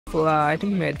fly to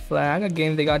mid flag.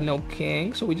 Again, they got no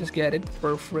king, so we just get it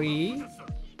for free.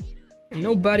 And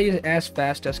nobody is as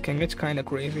fast as King. It's kind of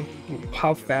crazy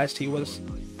how fast he was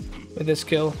with his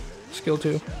skill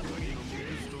 2.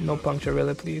 No puncture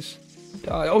really, please.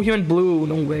 Oh, he went blue.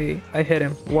 No way. I hit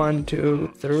him. 1,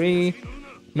 2, 3.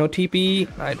 No TP.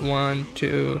 Alright, 1,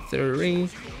 2, 3.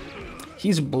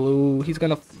 He's blue. He's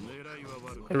gonna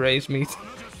erase me.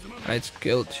 Alright,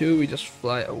 skill 2. We just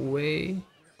fly away.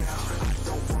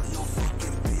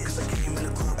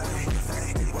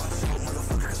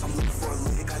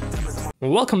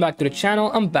 Welcome back to the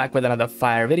channel. I'm back with another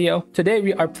fire video. Today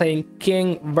we are playing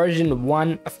King version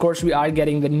 1. Of course, we are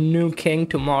getting the new King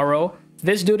tomorrow.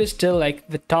 This dude is still like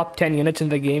the top 10 units in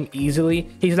the game easily.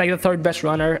 He's like the third best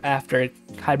runner after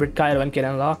Hybrid Kaido and Kid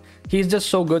and Law. He's just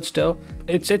so good still.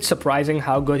 It's surprising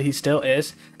how good he still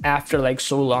is after like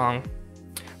so long.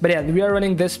 But yeah, we are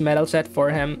running this medal set for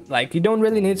him. Like, you don't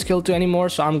really need skill 2 anymore,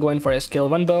 so I'm going for a skill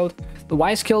 1 build.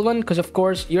 Why skill 1? Because of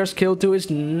course your skill 2 is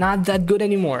not that good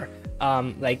anymore.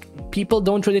 Like, people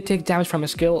don't really take damage from a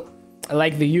skill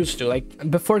like they used to.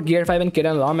 Like before Gear 5 and Kid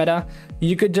and Law meta,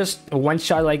 you could just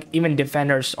one-shot like even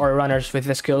defenders or runners with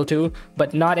the skill 2,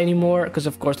 but not anymore because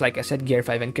of course, like I said, Gear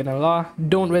 5 and Kid and Law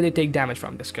don't really take damage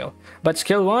from the skill. But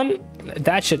skill 1,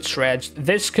 that shit shreds.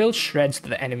 This skill shreds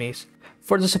the enemies.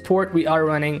 For the support, we are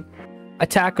running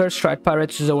Attacker, Strike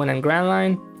Pirates, Zone, and Grand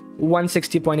Line.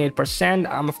 160.8%.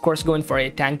 I'm of course going for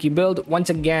a tanky build. Once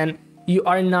again, you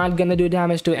are not gonna do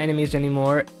damage to enemies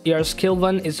anymore. Your skill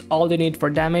 1 is all you need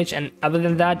for damage, and other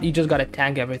than that, you just gotta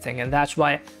tank everything, and that's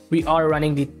why we are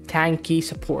running the tanky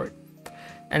support.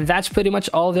 And that's pretty much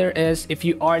all there is. If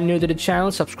you are new to the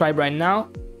channel, subscribe right now.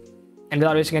 And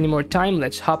without wasting any more time,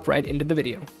 let's hop right into the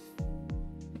video.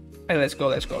 Hey, let's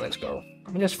go.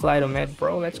 I'm just fly to mid,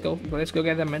 bro. Let's go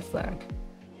get the mid flag.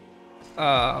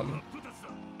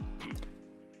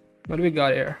 What do we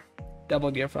got here?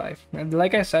 Double Gear 5. And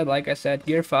like I said,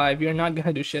 Gear 5, you're not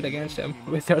gonna do shit against him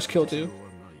with your skill 2.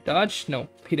 Dodge? No,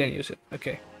 he didn't use it.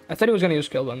 Okay. I thought he was gonna use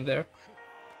skill 1 there.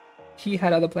 He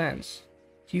had other plans.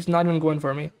 He's not even going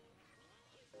for me.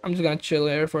 I'm just gonna chill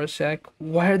here for a sec.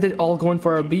 Why are they all going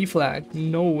for a B flag?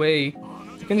 No way.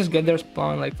 You can just get their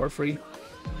spawn like for free.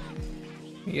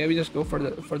 Yeah, we just go for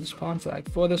the spawn flag.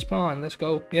 For the spawn, let's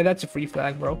go. Yeah, that's a free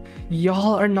flag, bro.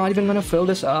 Y'all are not even gonna fill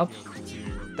this up.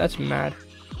 That's mad.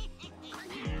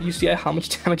 You see how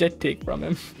much damage I take from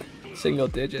him. Single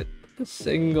digit.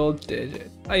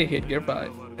 I hate Gear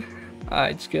 5.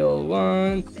 Alright, skill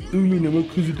 1.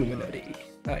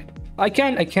 Alright. I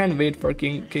can't wait for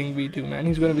King V2, man.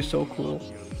 He's gonna be so cool.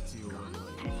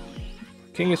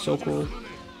 King is so cool.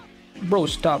 Bro,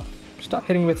 stop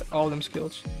hitting with all them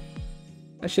skills.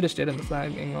 I should have stayed on the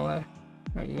flag, ain't gonna lie.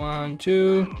 Alright, 1,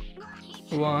 2.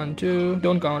 1, 2.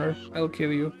 Don't counter. I'll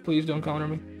kill you. Please don't counter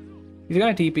me. He's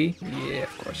gonna TP. Yeah,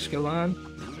 of course. Skill 1.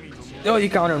 Oh, he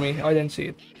countered me. Oh, I didn't see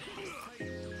it.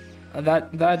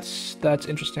 That's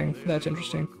interesting. That's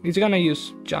interesting. He's gonna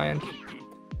use Giant.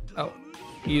 Oh,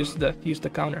 he used the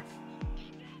counter.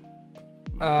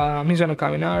 He's gonna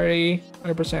Kaminari.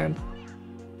 100%.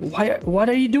 What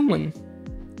are you doing?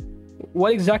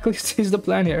 What exactly is the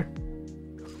plan here?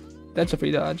 That's a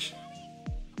free dodge.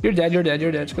 You're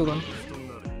dead. Skill 1.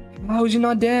 How is he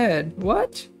not dead?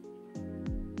 What?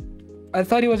 I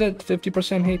thought he was at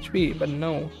 50% HP, but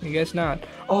no, I guess not.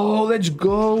 Oh, let's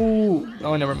go.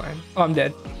 Oh, never mind. Oh, I'm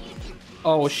dead.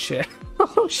 Oh, shit.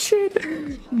 Oh, shit.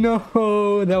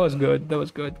 No, that was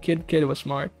good. Kid was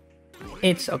smart.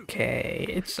 It's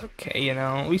okay, you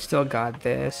know. We still got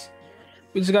this.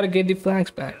 We just gotta get the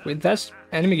flags back. Wait, that's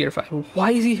enemy Gear 5.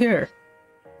 Why is he here?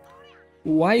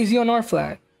 Why is he on our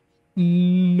flag?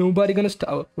 Nobody gonna stop.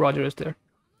 Oh, Roger is there.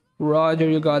 Roger,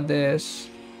 you got this.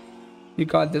 You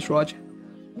got this, Roger.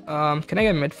 Can I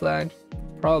get mid flag?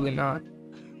 Probably not.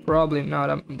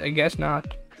 I guess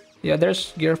not. Yeah,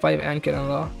 there's Gear 5 and Kid and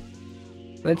Law.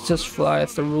 Let's just fly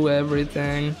through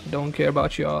everything. Don't care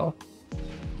about y'all.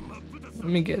 Let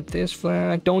me get this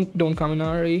flag. Don't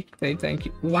Kaminari. Okay, thank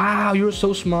you. Wow, you're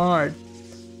so smart.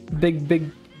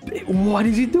 Big. What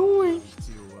is he doing?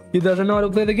 He doesn't know how to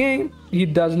play the game. He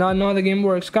does not know how the game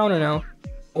works. Counter now.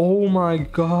 Oh my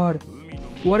god.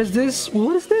 What is this?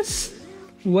 What is this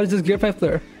Gear 5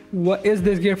 player? What is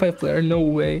this Gear 5 player? No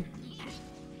way.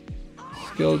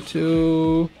 Skill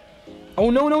 2. Oh,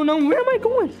 no. Where am I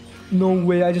going? No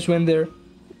way. I just went there.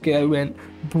 Okay, I went.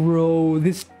 Bro,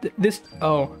 this.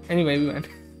 Oh, anyway, we went.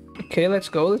 Okay, let's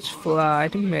go. Let's fly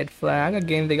to mid flag.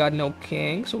 Again, they got no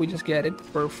king, so we just get it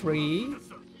for free.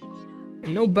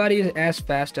 And nobody is as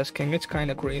fast as King. It's kind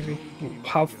of crazy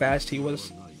how fast he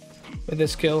was with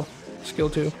his skill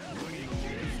 2.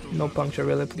 No puncture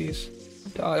really, please.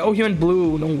 Oh, he went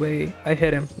blue. No way. I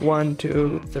hit him. 1,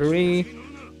 2, 3.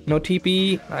 No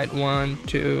TP. Alright, 1,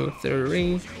 2,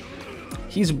 3.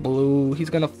 He's blue. He's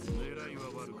gonna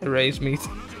erase me.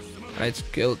 Alright,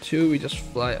 skill 2. We just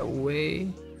fly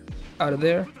away. Out of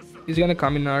there. He's gonna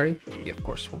Kaminari. Yeah, of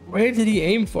course. Where did he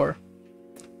aim for?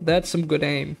 That's some good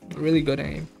aim. Really good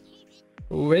aim.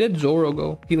 Where did Zoro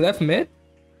go? He left mid?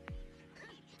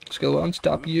 Skill 1,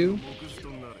 stop you.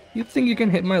 You think you can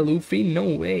hit my Luffy? No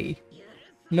way.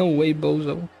 No way,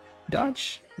 bozo.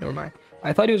 Dodge? Never mind.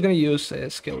 I thought he was gonna use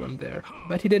skill 1 there,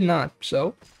 but he did not,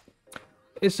 so...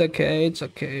 It's okay, it's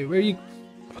okay. Where you...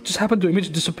 What just happened to him? He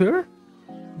just disappear?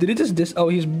 Did he just Oh,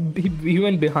 he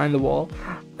went behind the wall.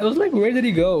 I was like, where did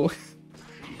he go?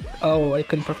 Oh, I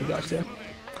couldn't perfect dodge there.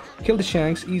 Kill the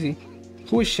Shanks, easy.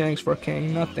 Who is Shanks for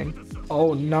King? Nothing.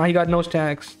 Oh, nah, he got no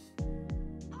stacks.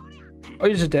 Oh,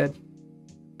 you're just dead.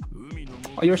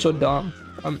 Oh, you're so dumb.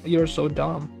 You're so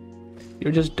dumb.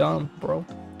 You're just dumb, bro.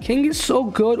 King is so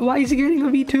good. Why is he getting a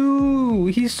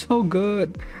V2? He's so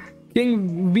good.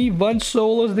 King V1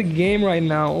 solos the game right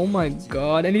now. Oh my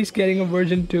god. And he's getting a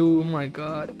version 2. Oh my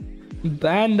god.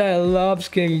 Bandai loves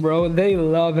King, bro. They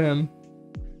love him.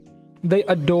 They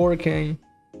adore King.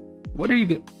 What are you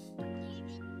gonna...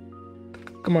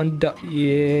 Come on.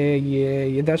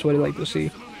 Yeah. That's what I like to see.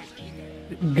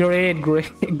 Great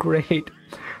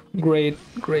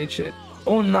shit.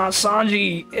 Oh, nah,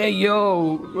 Sanji. Hey,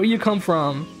 yo. Where you come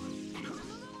from?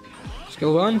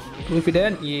 Skill 1. Luffy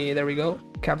dead. Yeah, there we go.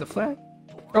 Cap the flag.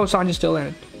 Oh, Sanji's still in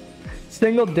it.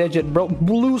 Single digit, bro.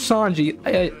 Blue Sanji.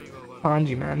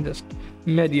 Sanji, man. Just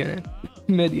mid-unit.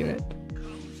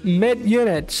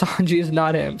 Sanji is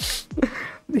not him.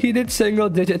 He did single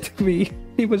digit to me.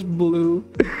 He was blue.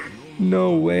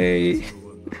 No way.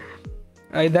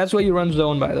 That's why you run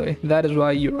zone, by the way. That is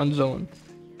why you run zone.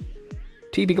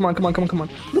 TP, come on.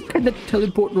 Look at the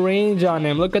teleport range on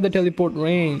him. Look at the teleport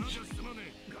range.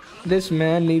 This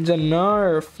man needs a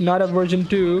nerf, not a version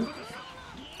 2.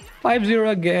 5-0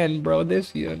 again, bro.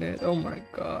 This unit. Oh my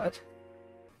god.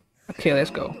 Okay, let's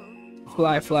go.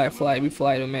 Fly. We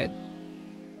fly to mid.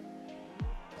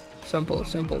 Simple.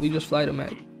 We just fly to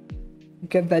mid.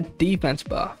 Get that defense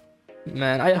buff.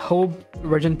 Man, I hope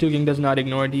version 2 King does not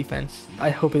ignore defense. I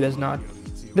hope he does not.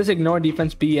 This ignore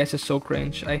defense BS is so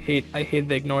cringe. I hate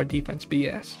the ignore defense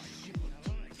BS.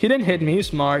 He didn't hit me. He's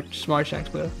smart Shanks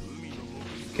player.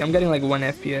 Okay, I'm getting like 1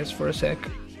 FPS for a sec.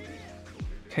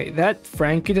 Okay, that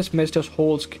Frankie just missed his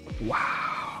whole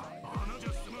wow.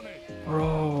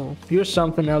 Bro, you're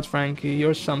something else, Frankie.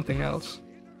 You're something else.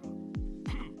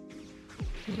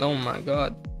 Oh my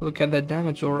god. Look at that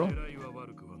damage, Zoro.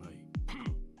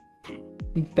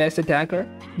 Best attacker.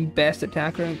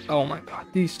 Oh my god,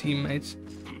 these teammates.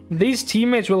 These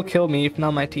teammates will kill me if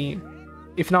not my team.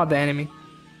 If not the enemy.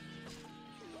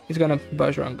 He's gonna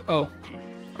buzz wrong. Oh.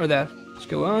 Or that. Let's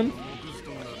go on.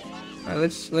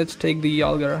 Alright, let's take the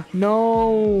Yalgara.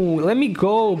 No! Let me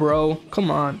go, bro.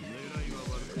 Come on.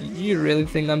 You really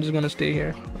think I'm just gonna stay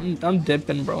here? I'm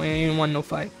dipping, bro. I ain't want no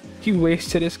fight. He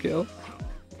wasted his skill.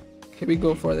 Okay, we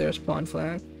go for their spawn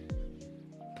flag.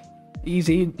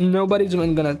 Easy. Nobody's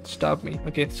even gonna stop me.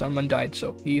 Okay, someone died,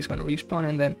 so he's gonna respawn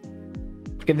and then...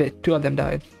 Okay, the 2 of them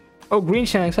died. Oh, Green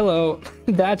Shanks, hello.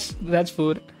 That's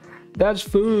food. That's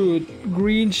food.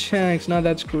 Green Shanks. Now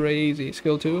that's crazy.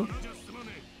 Skill 2.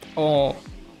 Oh,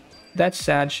 that's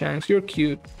sad, Shanks. You're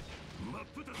cute.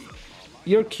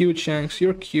 You're cute, Shanks.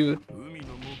 You're cute.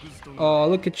 Oh,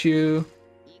 look at you.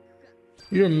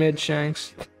 You're mid,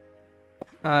 Shanks.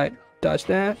 Alright, dodge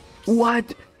that.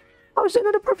 What? How is that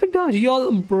not a perfect dodge?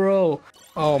 Y'all, bro.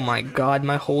 Oh my god,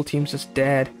 my whole team's just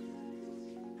dead.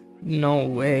 No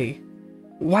way.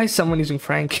 Why is someone using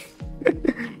Frank?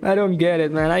 I don't get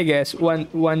it, man. I guess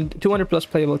 200 plus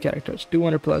playable characters.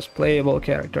 200 plus playable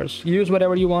characters. Use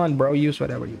whatever you want, bro. Use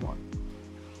whatever you want.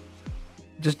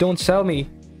 Just don't sell me.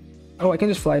 Oh, I can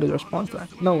just fly to the spawn flag.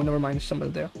 No, never mind. There's somebody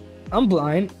there. I'm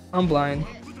blind. Why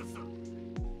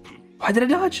did I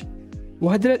dodge?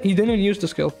 He didn't use the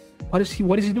skill. What is he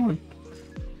doing?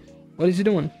 I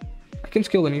can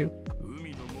skill on you.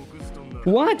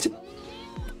 What?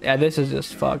 Yeah, this is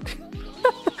just fucked.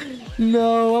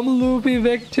 No, I'm a loopy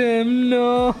victim.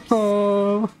 No.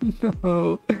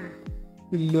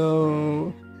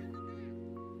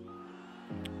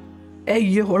 Hey,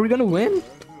 yo, are we gonna win?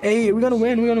 Hey, we're gonna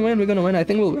win. I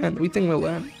think we'll win.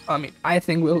 I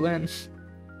think we'll win.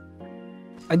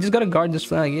 I just gotta guard this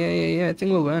flag. Yeah. I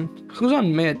think we'll win. Who's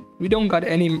on mid? We don't got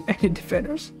any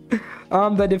defenders.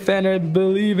 I'm the defender.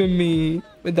 Believe in me.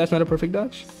 But that's not a perfect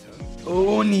dodge.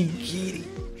 Oh, Nigiri.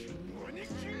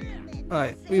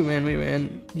 Alright, we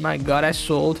win. My god, I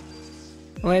sold.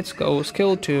 Let's go.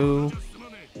 Skill 2.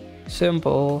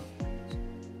 Simple.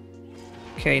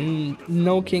 Okay,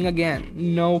 no king again.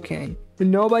 No king.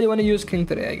 Nobody want to use king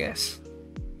today, I guess.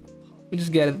 We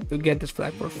just get this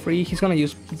flag for free. He's gonna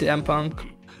use damn punk.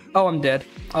 Oh, I'm dead.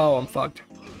 Oh, I'm fucked.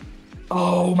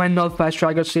 Oh, my nullified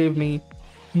stagger saved me.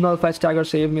 Nullified stagger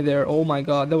saved me there. Oh my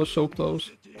god, that was so close.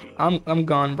 I'm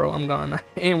gone, bro. I'm gone. I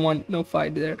ain't want no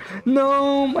fight there.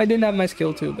 No, I didn't have my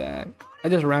skill too bad. I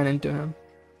just ran into him.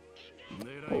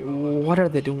 What are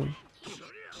they doing?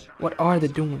 What are they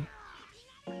doing?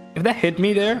 If that hit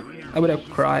me there, I would have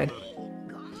cried.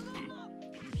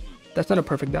 That's not a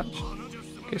perfect dodge.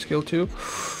 Okay, skill 2.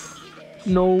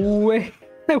 No way.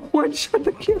 I one-shot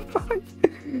the Gear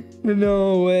 5.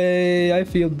 No way. I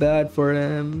feel bad for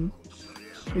him.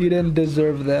 He didn't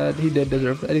deserve that. He did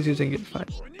deserve that. He's using Gear 5.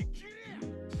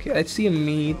 Okay, I see him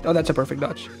meet. Oh, that's a perfect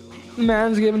dodge.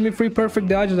 Man's giving me free perfect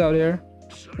dodges out here.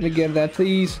 Let me get that,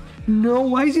 please. No,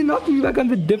 why is he knocking me back on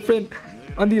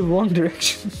the wrong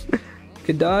direction?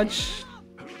 Okay, dodge.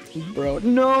 Bro,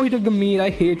 no, he took the meat. I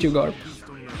hate you, Garp.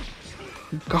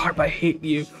 Garp, I hate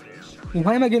you.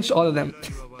 Why am I against all of them?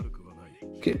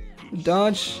 Okay,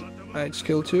 dodge. Alright,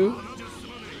 skill 2.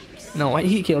 No,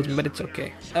 he killed me, but it's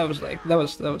okay. That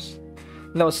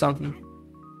was something.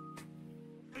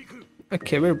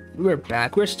 Okay, we're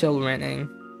back. We're still winning.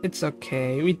 It's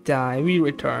okay. We die. We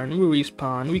return. We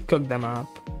respawn. We cook them up.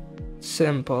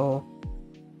 Simple.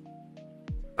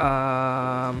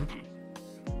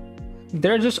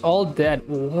 They're just all dead.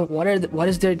 What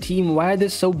is their team? Why are they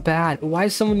so bad? Why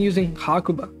is someone using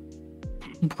Hakuba?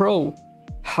 Bro,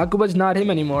 Hakuba's not him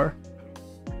anymore.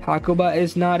 Hakuba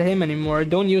is not him anymore.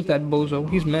 Don't use that bozo.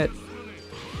 He's mid.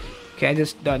 Okay,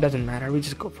 doesn't matter. We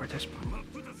just go for this one.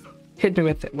 Hit me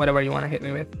with it. Whatever you want to hit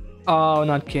me with. Oh,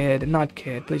 not kid. Not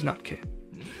kid. Please, not kid.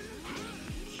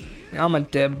 I'm a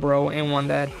deb, bro. Ain't want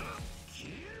that.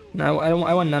 No, I don't.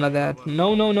 I want none of that.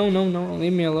 No, no, no, no, no.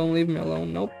 Leave me alone. Leave me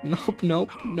alone. Nope, nope,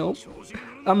 nope, nope.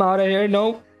 I'm out of here.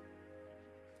 Nope.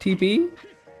 TP.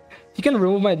 You can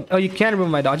remove my. Oh, you can't remove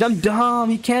my dodge. I'm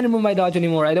dumb. You can't remove my dodge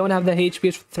anymore. I don't have the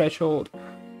HP threshold.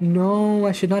 No,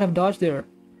 I should not have dodged there.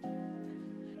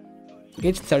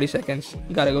 It's 30 seconds.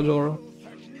 Gotta go, Zoro.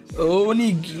 Oh,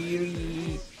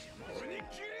 Nigiri.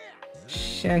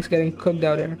 Shank's getting cooked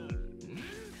out here.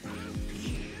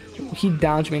 He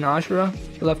downs me in Ashura.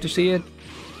 Love to see it.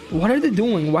 What are they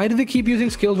doing? Why do they keep using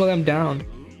skills while I'm down?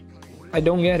 I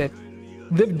don't get it.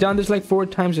 They've done this like 4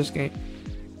 times this game.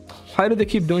 Why do they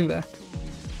keep doing that?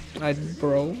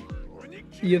 Bro.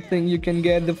 You think you can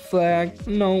get the flag?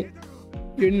 No.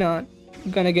 You're not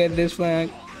gonna get this flag.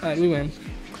 Alright, we win.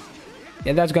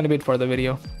 Yeah, that's gonna be it for the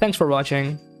video. Thanks for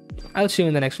watching. I'll see you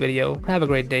in the next video. Have a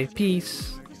great day.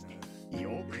 Peace.